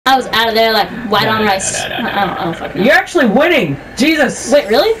I was out of there like white on rice. I don't fucking know. You're actually winning! Jesus! Wait,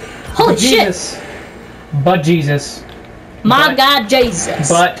 really? Holy Jesus. shit! But Jesus. My God, Jesus.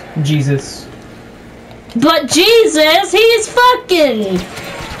 But Jesus. But Jesus, he's fucking.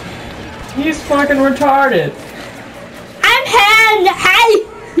 He's fucking retarded. I'm Han. Hi.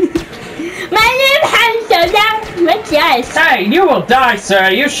 My name Han Solo. What's yours? Hey, you will die,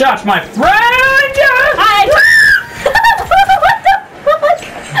 sir. You shot my friend.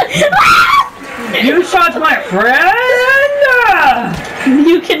 You shot my friend.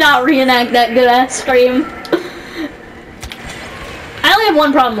 You cannot reenact that good ass scream. I only have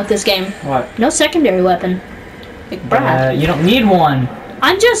one problem with this game. What? No secondary weapon. Like, Brad. You don't need one.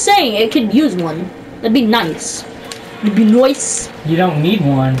 I'm just saying, it could use one. That'd be nice. It'd be nice. You don't need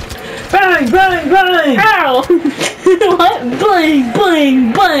one. Bang, bang, bang! Ow! What? Bang,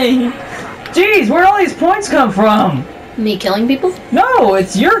 bang, bang! Jeez, where'd all these points come from? Me killing people? No,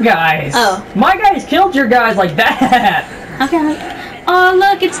 it's your guys. Oh. My guys killed your guys like that. Okay. Oh,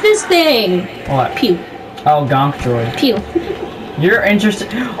 look, it's this thing. What? Pew. Oh, gonk droid. Pew. You're interested.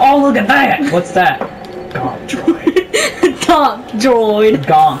 Oh, look at that. What's that? Gonk droid. Donk droid.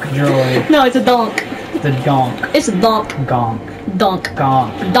 Gonk droid. No, it's a donk. The gonk. It's a donk. Gonk. Donk.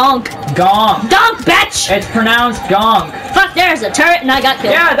 Gonk. Donk. Gonk. Donk, bitch! It's pronounced gonk. Fuck, there's a turret and I got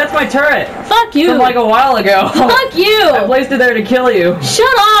killed. Yeah, that's my turret. Fuck you. From like a while ago. Fuck you. I placed it there to kill you.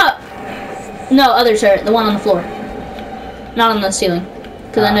 Shut up. No, other turret. The one on the floor. Not on the ceiling.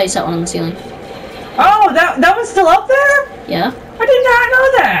 Because I know you saw one on the ceiling. Oh, that one's still up there? Yeah. I did not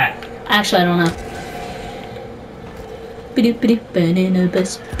know that. Actually, I don't know. Banana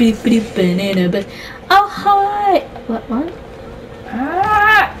bus. Banana bus. Oh, hi. What?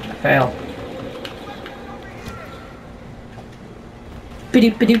 Ah! Fail.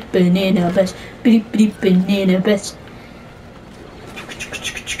 Banana bus. Banana bus.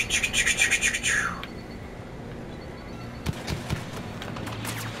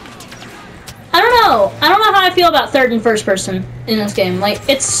 I don't know how I feel about third and first person in this game. Like,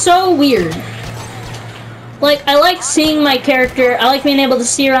 it's so weird. Like, I like seeing my character. I like being able to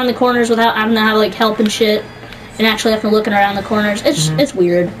see around the corners without having to have, like, help and shit. And actually having to look around the corners. It's it's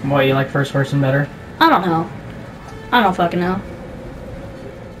weird. What, you like first person better? I don't know. I don't fucking know.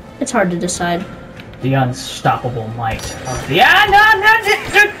 It's hard to decide. The unstoppable might of the...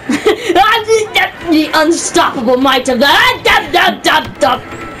 The unstoppable might of the...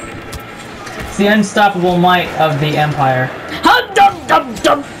 It's the unstoppable might of the Empire.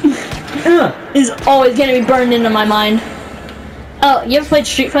 Is always gonna be burned into my mind. Oh, you ever played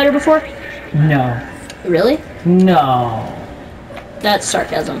Street Fighter before? No. Really? No. That's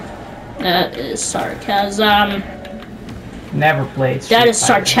sarcasm. That is sarcasm. Never played Street That is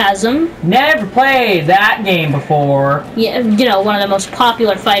Fighter. sarcasm. Never played that game before. Yeah, you know, one of the most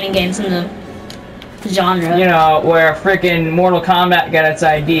popular fighting games in the genre. You know, where frickin' Mortal Kombat got its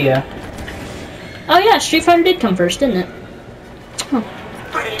idea. Oh yeah, Street Fighter did come first, didn't it? Huh.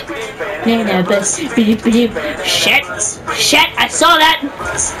 Shit! Shit! I saw that!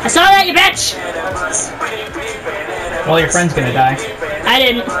 I saw that, you bitch! Well, your friend's gonna die. I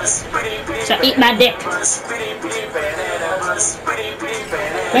didn't. So eat my dick.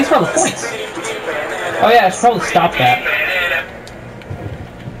 Thanks for all the points. Oh yeah, I should probably stop that.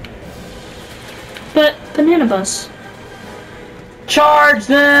 But banana bus. Charge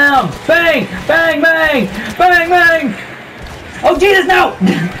them! Bang! Bang! Bang! Bang! Bang! Oh Jesus, no!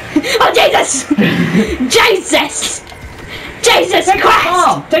 Oh Jesus! Jesus! Jesus Take Christ! this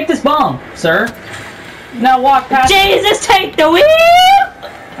bomb! Take this bomb, sir. Now walk past. Jesus, take the wheel!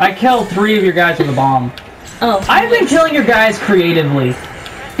 I killed 3 of your guys with a bomb. Oh. I've been killing your guys creatively.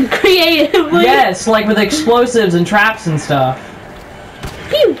 Creatively? Yes, like with explosives and traps and stuff.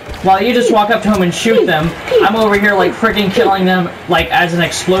 Pew! While you just walk up to them and shoot them, I'm over here like freaking killing them like as an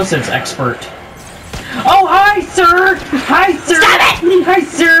explosives expert. Oh, hi, sir! Hi, sir! Stop it! Hi,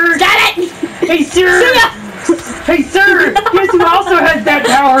 sir! Stop it! Hey, sir! Hey, sir! Guess who also has that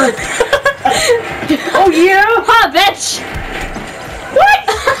power? Oh, yeah? Huh, bitch! What?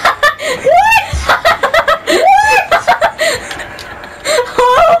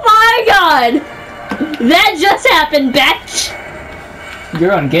 Oh my god! That just happened, bitch!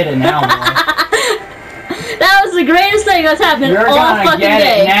 You're gonna get it now, boy. That was the greatest thing that's happened You're all gonna fucking get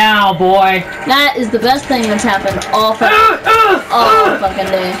day. it now, boy. That is the best thing that's happened all fucking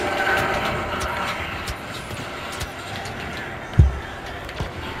day.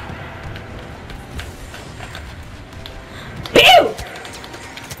 Pew!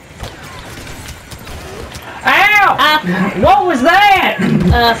 Ow! What was that?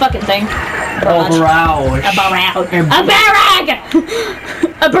 Fucking thing. A barrage. A barrage. A barrage!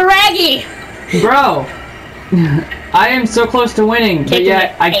 A baraggy! Bro, I am so close to winning, but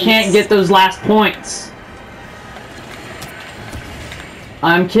yet I can't get those last points.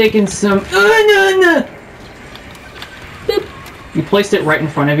 I'm kicking some. Boop. You placed it right in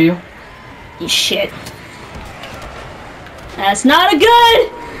front of you. You shit. That's not a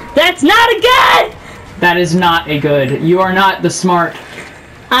good! That's not a good! That is not a good. You are not the smart.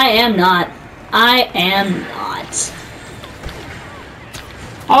 I am not. I am not.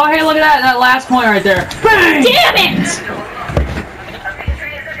 Oh, hey, look at that. That last point right there. Bang! Damn it!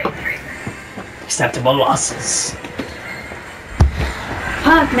 Acceptable losses.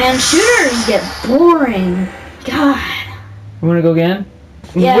 Fuck, man. Shooters get boring. God. You wanna go again?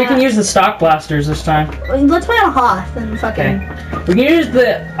 Yeah. We can use the stock blasters this time. Let's play on Hoth and fucking... Okay. We can use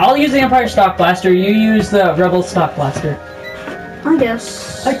the... I'll use the Empire stock blaster, you use the Rebel stock blaster. I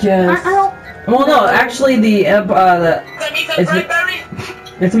guess. I guess. I don't... Well, no, actually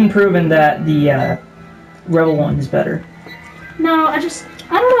it's been proven that the Rebel one is better. No, I don't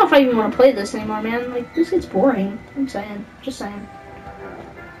know if I even want to play this anymore, man. Like, this gets boring. I'm saying. Just saying.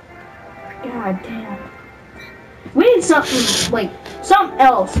 God damn. We need something, like, something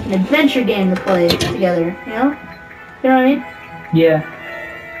else, an adventure game to play together, you know? You know what I mean? Yeah.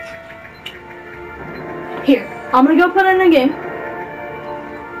 Here, I'm gonna go put in a game.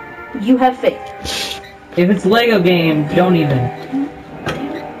 You have faith. If it's Lego game, don't even.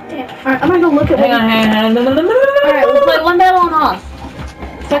 Damn. Alright, I'm gonna go look at Hang on. Alright, we'll play one battle on off.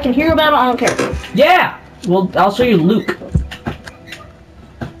 Fucking hero battle, I don't care. Yeah! Well, I'll show you Luke.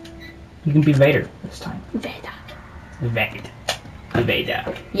 You can be Vader this time. Vader. Vader.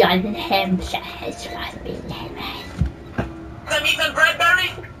 Your name has been named. Let me eat some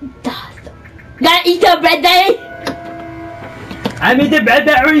Bradbury. Gotta eat some Bradbury! I'm in the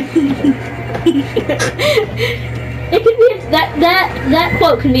Bradbury! It could be that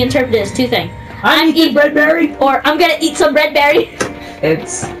quote can be interpreted as two things. I'm eating Bradbury! Or I'm gonna eat some Bradbury.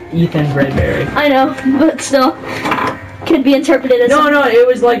 It's Ethan Bradbury. I know, but still. Could be interpreted as... No, it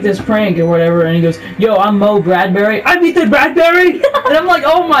was like this prank or whatever, and he goes, yo, I'm Mo Bradbury. I'm Ethan Bradbury! And I'm like,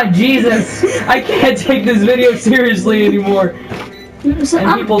 oh my Jesus! I can't take this video seriously anymore. So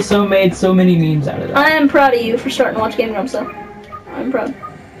And people made so many memes out of that. I am proud of you for starting to watch Game Grumps, though. I'm proud.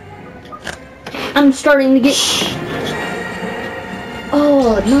 I'm starting to get...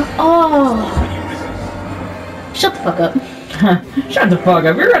 Oh, no. Oh. Shut the fuck up. Shut the fuck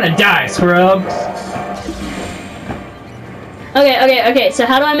up. You're gonna die, scrub. Okay, so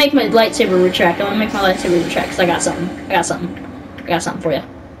how do I make my lightsaber retract? I want to make my lightsaber retract, because I got something for you.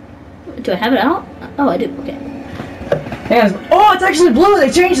 Do I have it out? Oh, I do, okay. Yeah, oh, it's actually blue! They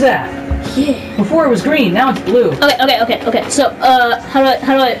changed that! Yeah. Before it was green, now it's blue. Okay. So, how do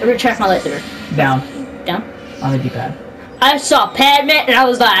I retract my lightsaber? Down. Down? On the D-pad. I saw Padme, and I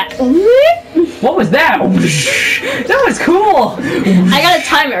was like... What was that? That was cool! I gotta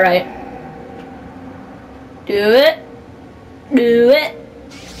time it right. Do it.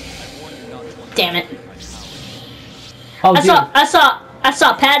 Damn it. Oh, I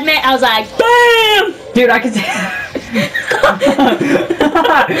saw Padme, I was like, BAM! Dude, I can see.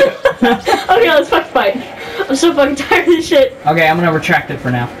 Okay, let's fucking fight. I'm so fucking tired of this shit. Okay, I'm gonna retract it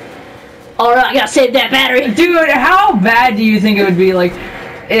for now. Alright, I gotta save that battery. Dude, how bad do you think it would be, like,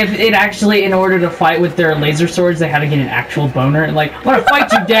 if it actually, in order to fight with their laser swords, they had to get an actual boner? Like, I'm gonna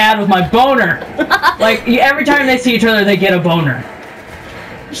fight you, Dad, with my boner! Like, every time they see each other, they get a boner.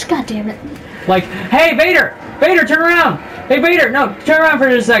 Just goddamn it. Like, hey, Vader! Vader, turn around! Hey, Vader, no, turn around for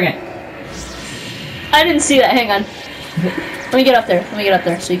just a second. I didn't see that, hang on. Let me get up there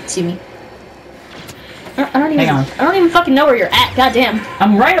so you can see me. I don't even fucking know where you're at, goddamn.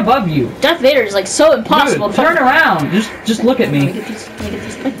 I'm right above you. Darth Vader is like so impossible. Dude, turn around! Just look at me. Let me get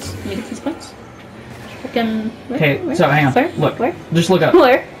these points. Fucking... Okay, so hang on. Where? Look. Where? Just look up.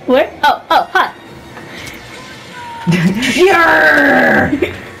 Where? Oh, hi.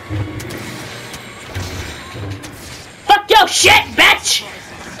 Yarr! Fuck your shit, bitch!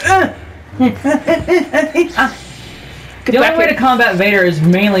 The only way to combat Vader is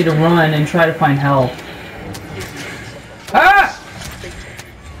mainly to run and try to find help.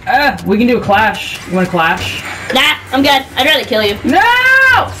 We can do a clash. You want to clash? Nah, I'm good. I'd rather kill you.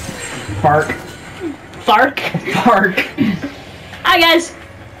 No! Fark. Hi, guys.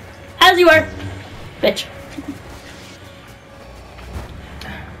 As you were. Bitch.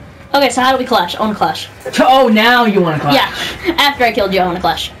 Okay, so how do we clash? I want to clash. Oh, now you want to clash. Yeah, after I killed you, I want to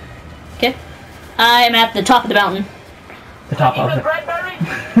clash. Okay? I am at the top of the mountain. The top of it.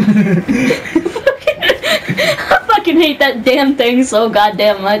 I fucking hate that damn thing so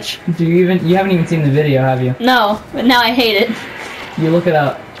goddamn much. You haven't even seen the video, have you? No, but now I hate it. You look it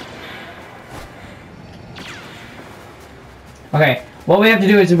up. Okay. What we have to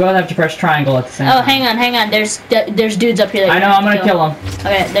do is we both have to press triangle at the same time. Oh, hang on. There's dudes up here. That I know. I'm gonna kill them.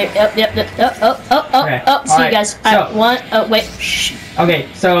 Okay. There. Yep. Okay. See you guys. So, one. Oh, wait. Shh. Okay.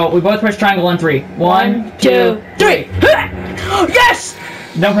 So we both press triangle on 3. 1, 2, 3. Yes.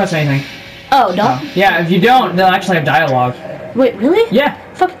 Don't press anything. Oh, don't. Yeah. If you don't, they'll actually have dialogue. Wait. Really? Yeah.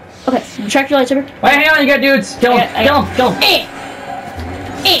 Fuck. Okay. Retract your lightsaber. Wait. Hang on. You got dudes. Kill them. Kill them. Kill them.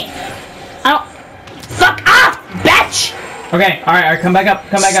 I don't. Fuck off, bitch. Okay, alright, come back up,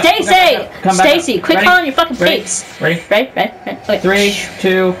 come back up. Stacey! Come back Stacey, up. quit Ready? calling your fucking Ready? face. Ready? Right? Okay. 3,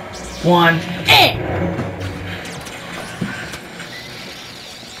 2, 1.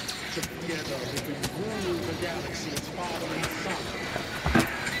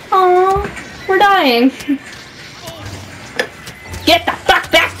 Aww, we're dying. Get the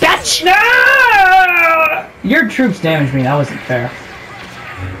fuck back, bitch! No! Your troops damaged me, that wasn't fair.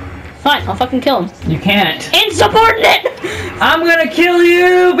 Fine, I'll fucking kill him. You can't. Insubordinate! I'm gonna kill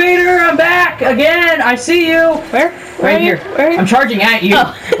you, Vader! I'm back again! I see you! Where? Right here. Where are you? I'm charging at you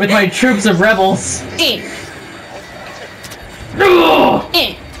with my troops of rebels. I'm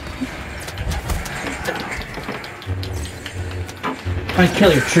gonna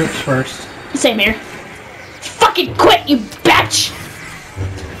kill your troops first. Same here. Fucking quit, you bitch!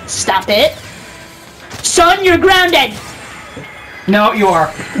 Stop it. Son, you're grounded! No, you are.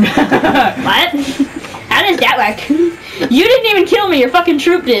 What? How does that work? You didn't even kill me, your fucking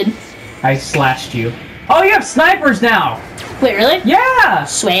troop did. I slashed you. Oh, you have snipers now! Wait, really? Yeah!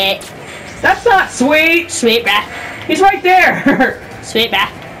 Sweet. That's not sweet! Sweet, bruh. He's right there! Sweet, bruh.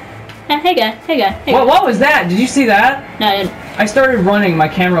 Hey, guy. Hey, guy. Hey, guy. What was that? Did you see that? No, I didn't. I started running, my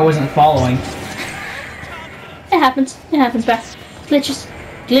camera wasn't following. It happens. It happens, bruh. Glitches.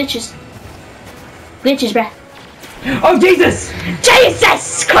 Glitches. Glitches, bruh. Oh, Jesus!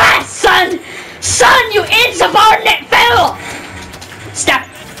 Jesus Christ, son! Son, you insubordinate fool! Stop.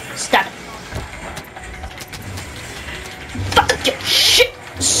 Stop it. Fuck your shit,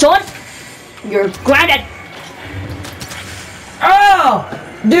 son! You're grounded! Oh!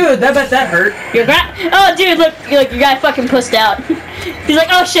 Dude, I bet that hurt. You're oh, dude, look, your guy fucking pussed out. He's like,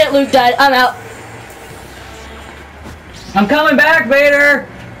 oh shit, Luke died. I'm out. I'm coming back, Vader!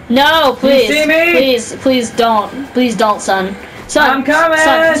 No, please. You see me? Please don't. Please don't, son. Son. I'm coming!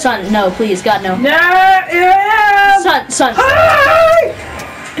 Son, no, please, God, no. No, yeah! Son. Hi!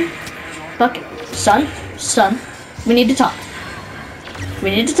 Fuck. Son, we need to talk.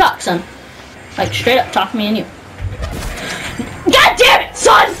 We need to talk, son. Like, straight up, talk to me and you. God damn it,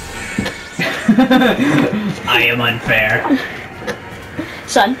 son! I am unfair.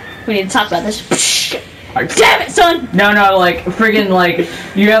 Son, we need to talk about this. Damn it, son! No, like, friggin', like,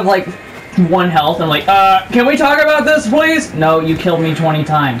 you have, like, 1 health, and like, can we talk about this, please? No, you killed me 20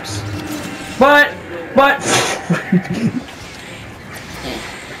 times. But,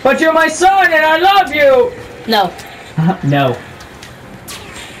 but you're my son, and I love you! No. No.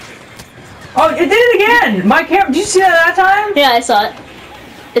 Oh, it did it again! My camera, did you see that time? Yeah, I saw it.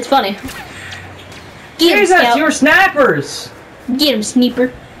 It's funny. Get him, Jesus, Scout. you were snappers! Get him,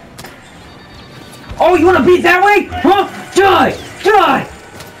 Sneeper. Oh, you wanna beat that way? Huh? Die! Die!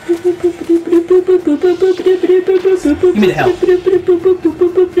 Give me the health.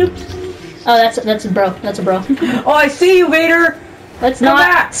 Oh, that's a bro. That's a bro. Oh, I see you, Vader! Let's Come not.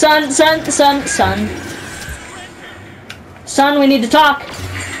 back. Son. Son, we need to talk.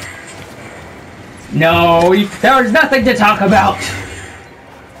 No, there was nothing to talk about.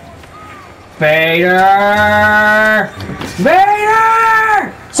 Vader!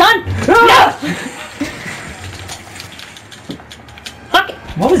 Vader! Son! Ah! No! Fuck it.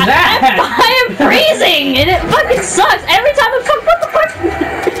 What was that? I am freezing, and it fucking sucks every time. What the fuck?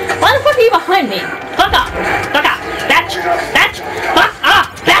 Why the fuck are you behind me? Fuck off! Fuck off! Batch! Fuck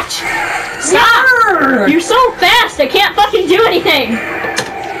off! Batch! Stop! Grr! You're so fast. I can't fucking do anything.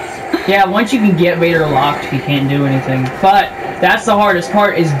 Yeah, once you can get Vader locked, he can't do anything. But that's the hardest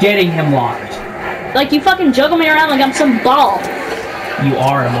part, is getting him locked. Like, you fucking juggle me around like I'm some ball. You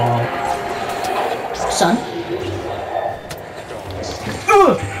are a ball. Son.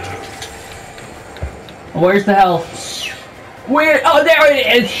 Ugh. Where's the health? Where? Oh, there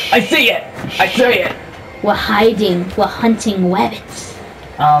it is! I see it! I see it! We're hiding. We're hunting rabbits.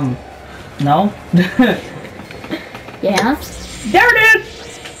 No? Yeah? There it is!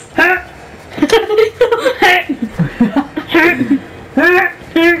 Huh?